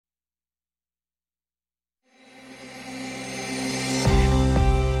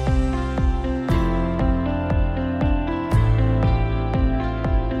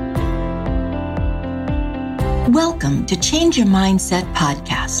Welcome to Change Your Mindset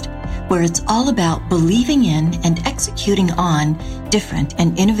podcast, where it's all about believing in and executing on different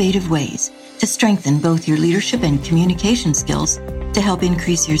and innovative ways to strengthen both your leadership and communication skills to help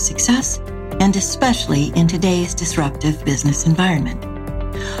increase your success, and especially in today's disruptive business environment.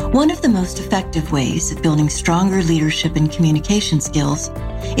 One of the most effective ways of building stronger leadership and communication skills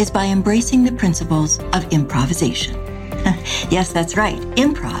is by embracing the principles of improvisation. Yes, that's right,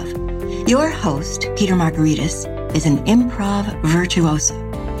 improv. Your host, Peter Margaritis, is an improv virtuoso.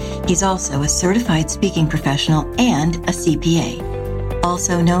 He's also a certified speaking professional and a CPA,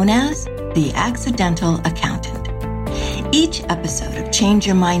 also known as the Accidental Accountant. Each episode of Change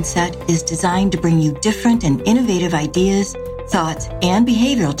Your Mindset is designed to bring you different and innovative ideas, thoughts, and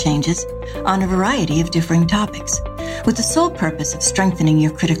behavioral changes on a variety of differing topics, with the sole purpose of strengthening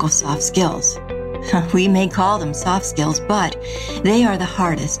your critical soft skills. We may call them soft skills, but they are the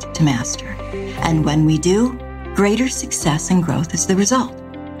hardest to master. And when we do, greater success and growth is the result.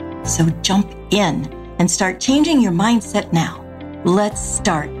 So jump in and start changing your mindset now. Let's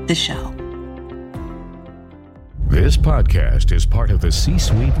start the show. This podcast is part of the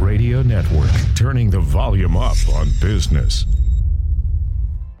C-Suite Radio Network, turning the volume up on business.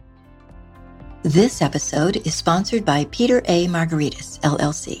 This episode is sponsored by Peter A. Margaritis,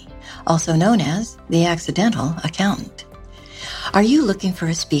 LLC, also known as the Accidental Accountant. Are you looking for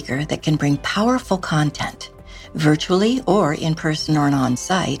a speaker that can bring powerful content, virtually or in person or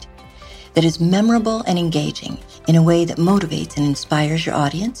on-site, that is memorable and engaging in a way that motivates and inspires your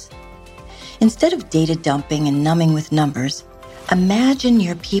audience? Instead of data dumping and numbing with numbers, imagine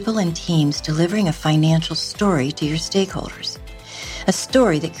your people and teams delivering a financial story to your stakeholders, a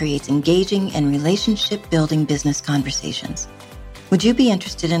story that creates engaging and relationship-building business conversations. Would you be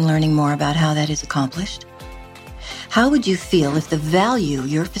interested in learning more about how that is accomplished? How would you feel if the value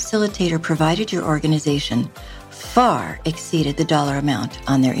your facilitator provided your organization far exceeded the dollar amount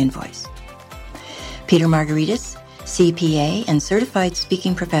on their invoice? Peter Margaritis, CPA and certified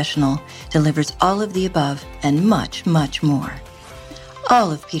speaking professional, delivers all of the above and much, much more.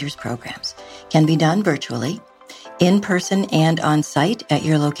 All of Peter's programs can be done virtually, in person and on-site at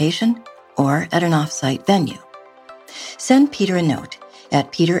your location, or at an off-site venue. Send Peter a note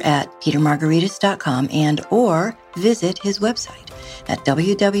at peter@petermargaritis.com and or visit his website at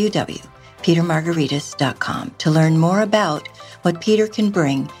www.petermargaritis.com to learn more about what Peter can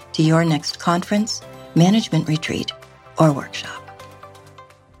bring to your next conference, management retreat, or workshop.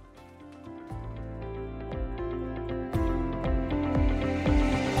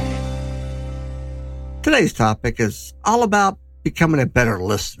 Today's topic is all about becoming a better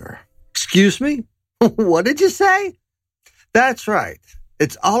listener. Excuse me? What did you say? That's right.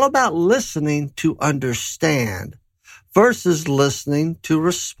 It's all about listening to understand versus listening to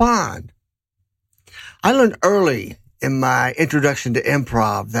respond. I learned early in my introduction to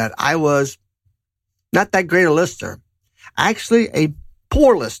improv that I was not that great a listener, actually a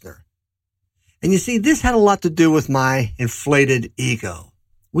poor listener. And you see, this had a lot to do with my inflated ego.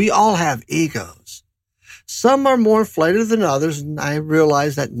 We all have egos. Some are more inflated than others, and I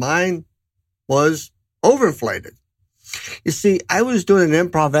realized that mine was overinflated. You see, I was doing an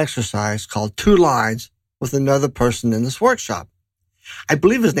improv exercise called Two Lines with another person in this workshop. I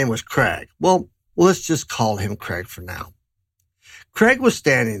believe his name was Craig. Well, let's just call him Craig for now. Craig was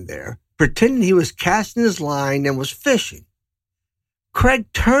standing there, pretending he was casting his line and was fishing. Craig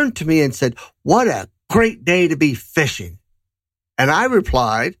turned to me and said, "What a great day to be fishing." And I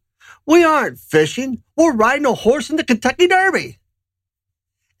replied, "We aren't fishing. We're riding a horse in the Kentucky Derby."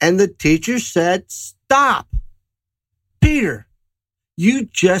 And the teacher said, "Stop. Peter, you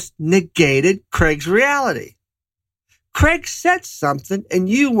just negated Craig's reality. Craig said something and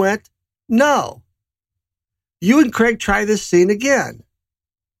you went, 'No.' You and Craig try this scene again."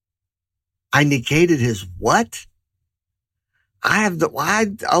 I negated his what? I'll try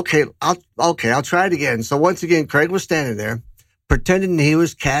it again. So once again, Craig was standing there, pretending he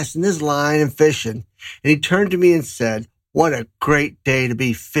was casting his line and fishing, and he turned to me and said, "What a great day to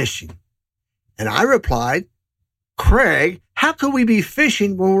be fishing." And I replied, "Craig, how could we be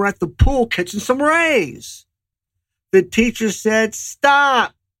fishing when we're at the pool catching some rays?" The teacher said,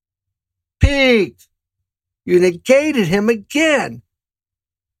 "Stop. Pete, you negated him again.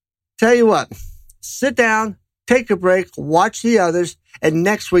 Tell you what, sit down, take a break, watch the others, and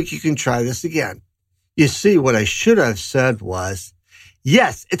next week you can try this again." You see, what I should have said was,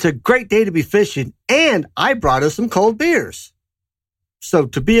 "Yes, it's a great day to be fishing, and I brought us some cold beers." So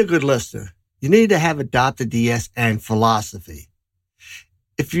to be a good listener, you need to have adopted the SN philosophy.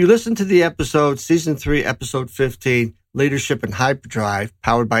 If you listen to the episode, Season 3, Episode 15, Leadership and Hyperdrive,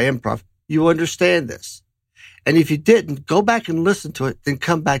 powered by Improv, you understand this. And if you didn't, go back and listen to it, then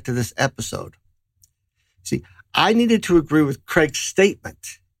come back to this episode. See, I needed to agree with Craig's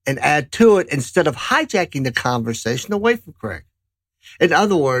statement and add to it instead of hijacking the conversation away from Craig. In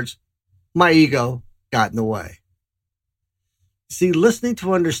other words, my ego got in the way. See, listening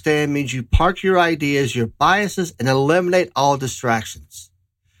to understand means you park your ideas, your biases, and eliminate all distractions.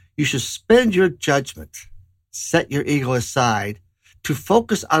 You should spend your judgment, set your ego aside, to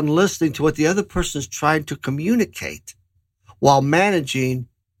focus on listening to what the other person is trying to communicate while managing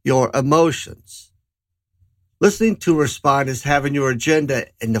your emotions. Listening to respond is having your agenda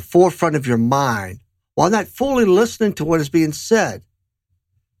in the forefront of your mind while not fully listening to what is being said.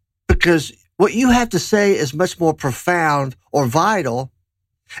 Because what you have to say is much more profound or vital,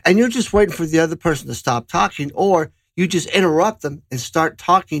 and you're just waiting for the other person to stop talking, or you just interrupt them and start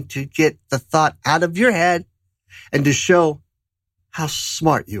talking to get the thought out of your head and to show how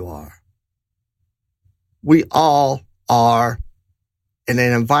smart you are. We all are in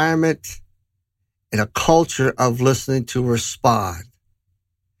an environment, in a culture of listening to respond.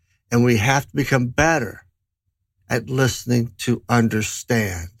 And we have to become better at listening to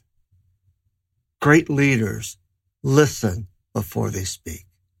understand. Great leaders listen before they speak.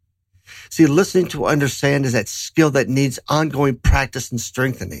 See, listening to understand is that skill that needs ongoing practice and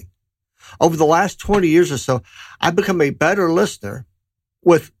strengthening. Over the last 20 years or so, I've become a better listener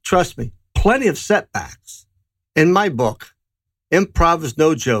with, trust me, plenty of setbacks. In my book, Improv is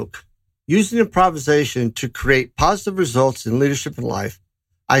No Joke, Using Improvisation to Create Positive Results in Leadership and Life,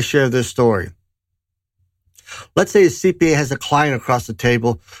 I share this story. Let's say a CPA has a client across the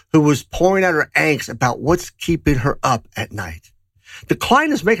table who was pouring out her angst about what's keeping her up at night. The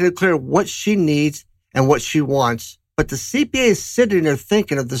client is making it clear what she needs and what she wants, but the CPA is sitting there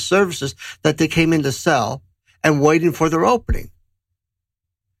thinking of the services that they came in to sell and waiting for their opening.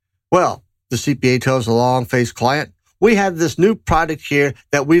 Well, the CPA tells the long-faced client, we have this new product here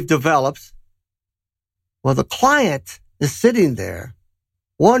that we've developed. Well, the client is sitting there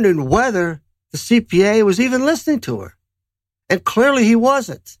wondering whether the CPA was even listening to her. And clearly he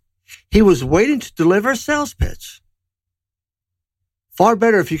wasn't. He was waiting to deliver a sales pitch. Far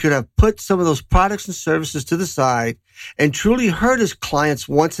better if he could have put some of those products and services to the side and truly heard his clients'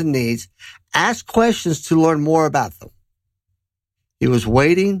 wants and needs, asked questions to learn more about them. He was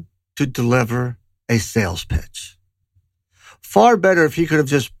waiting to deliver a sales pitch. Far better if he could have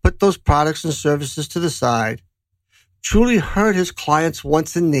just put those products and services to the side, truly heard his clients'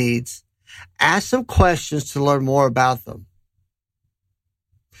 wants and needs, asked them questions to learn more about them.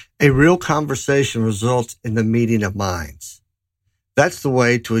 A real conversation results in the meeting of minds. That's the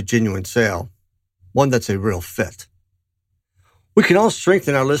way to a genuine sale, one that's a real fit. We can all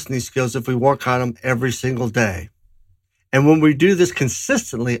strengthen our listening skills if we work on them every single day. And when we do this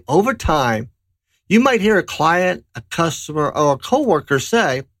consistently over time, you might hear a client, a customer, or a coworker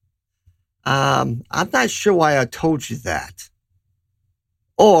say, I'm not sure why I told you that.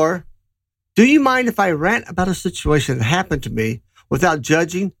 Or, do you mind if I rant about a situation that happened to me without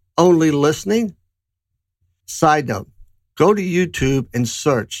judging, only listening? Side note, go to YouTube and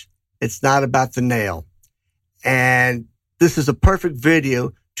search, It's Not About the Nail. And this is a perfect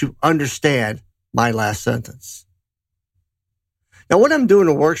video to understand my last sentence. Now, when I'm doing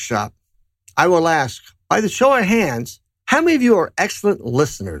a workshop, I will ask, by the show of hands, how many of you are excellent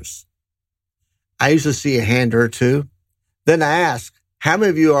listeners? I usually see a hand or two. Then I ask, how many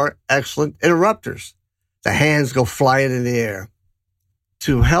of you are excellent interrupters? The hands go flying in the air.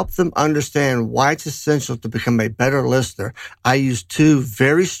 To help them understand why it's essential to become a better listener, I use two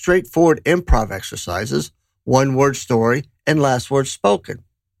very straightforward improv exercises, one-word story and last word spoken.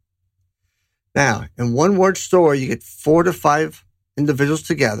 Now, in one-word story, you get 4 to 5 individuals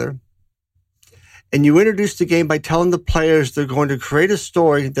together, and you introduce the game by telling the players they're going to create a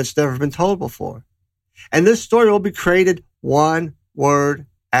story that's never been told before. And this story will be created one word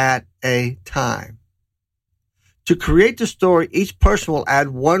at a time. To create the story, each person will add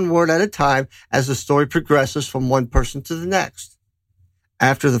one word at a time as the story progresses from one person to the next.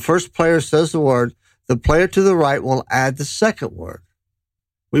 After the first player says the word, the player to the right will add the second word.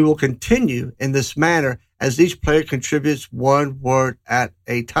 We will continue in this manner as each player contributes one word at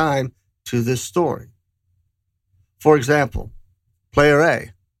a time to this story. For example, player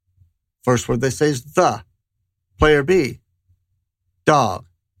A, first word they say is the. Player B, dog.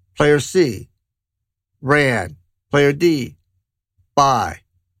 Player C, ran. Player D, by.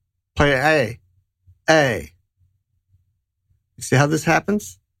 Player A. You see how this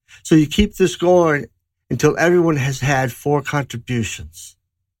happens? So you keep this going until everyone has had 4 contributions.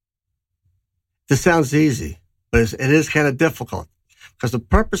 This sounds easy, but it is kind of difficult because the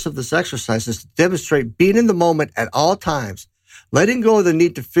purpose of this exercise is to demonstrate being in the moment at all times, letting go of the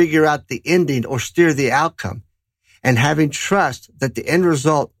need to figure out the ending or steer the outcome, and having trust that the end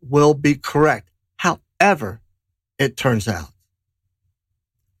result will be correct, however it turns out.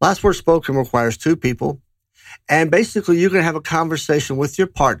 Last word spoken requires two people, and basically you're going to have a conversation with your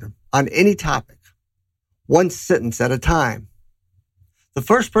partner on any topic, one sentence at a time. The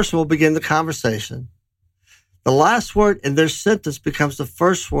first person will begin the conversation. The last word in their sentence becomes the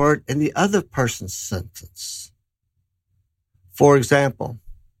first word in the other person's sentence. For example,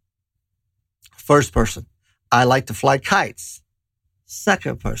 first person, I like to fly kites.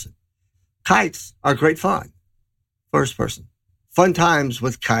 Second person, kites are great fun. First person, fun times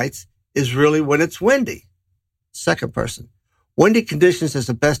with kites is really when it's windy. Second person, windy conditions is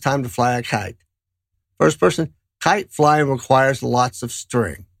the best time to fly a kite. First person, kite flying requires lots of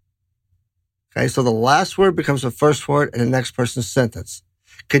string. Okay, so the last word becomes the first word in the next person's sentence.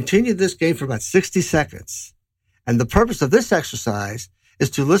 Continue this game for about 60 seconds. And the purpose of this exercise is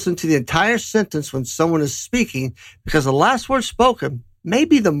to listen to the entire sentence when someone is speaking, because the last word spoken may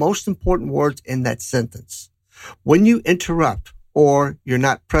be the most important words in that sentence. When you interrupt or you're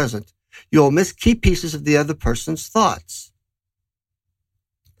not present, you'll miss key pieces of the other person's thoughts.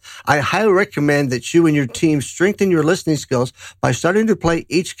 I highly recommend that you and your team strengthen your listening skills by starting to play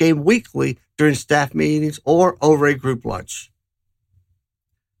each game weekly during staff meetings or over a group lunch.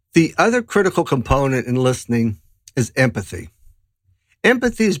 The other critical component in listening is empathy.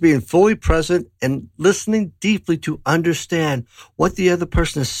 Empathy is being fully present and listening deeply to understand what the other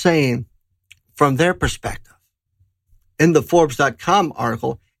person is saying from their perspective. In the Forbes.com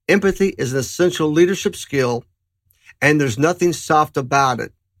article, empathy is an essential leadership skill, and there's nothing soft about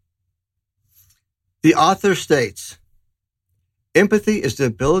it. The author states, empathy is the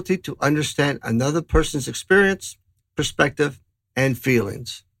ability to understand another person's experience, perspective, and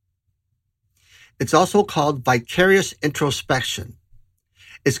feelings. It's also called vicarious introspection.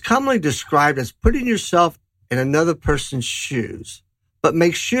 It's commonly described as putting yourself in another person's shoes, but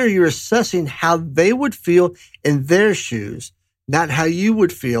make sure you're assessing how they would feel in their shoes, not how you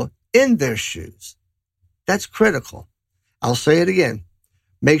would feel in their shoes. That's critical. I'll say it again.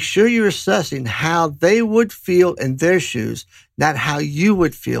 Make sure you're assessing how they would feel in their shoes, not how you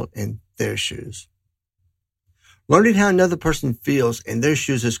would feel in their shoes. Learning how another person feels in their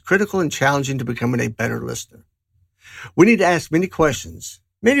shoes is critical and challenging to becoming a better listener. We need to ask many questions,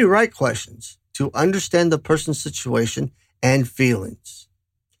 many right questions, to understand the person's situation and feelings.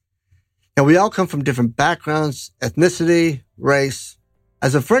 Now, we all come from different backgrounds, ethnicity, race.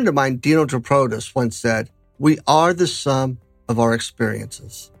 As a friend of mine, Dino Tripodis, once said, we are the sum of our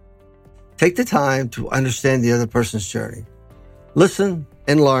experiences. Take the time to understand the other person's journey. Listen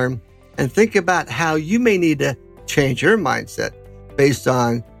and learn, and think about how you may need to change your mindset based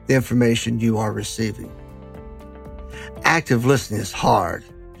on the information you are receiving. Active listening is hard.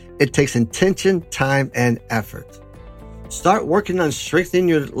 It takes intention, time, and effort. Start working on strengthening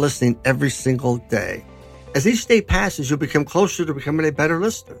your listening every single day. As each day passes, you'll become closer to becoming a better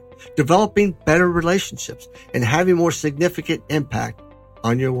listener, developing better relationships, and having more significant impact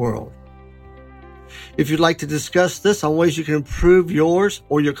on your world. If you'd like to discuss this on ways you can improve yours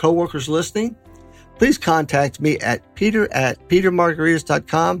or your coworkers' listening, please contact me at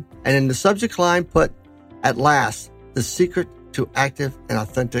peter@petermargaritis.com, and in the subject line put, at last, the secret to active and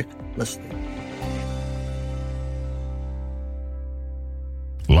authentic listening.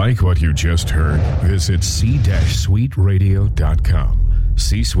 Like what you just heard, visit c-suiteradio.com.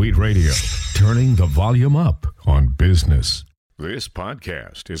 C-Suite Radio, turning the volume up on business. This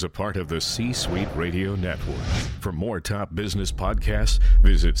podcast is a part of the C-Suite Radio Network. For more top business podcasts,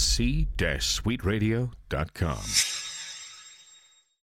 visit c-suiteradio.com.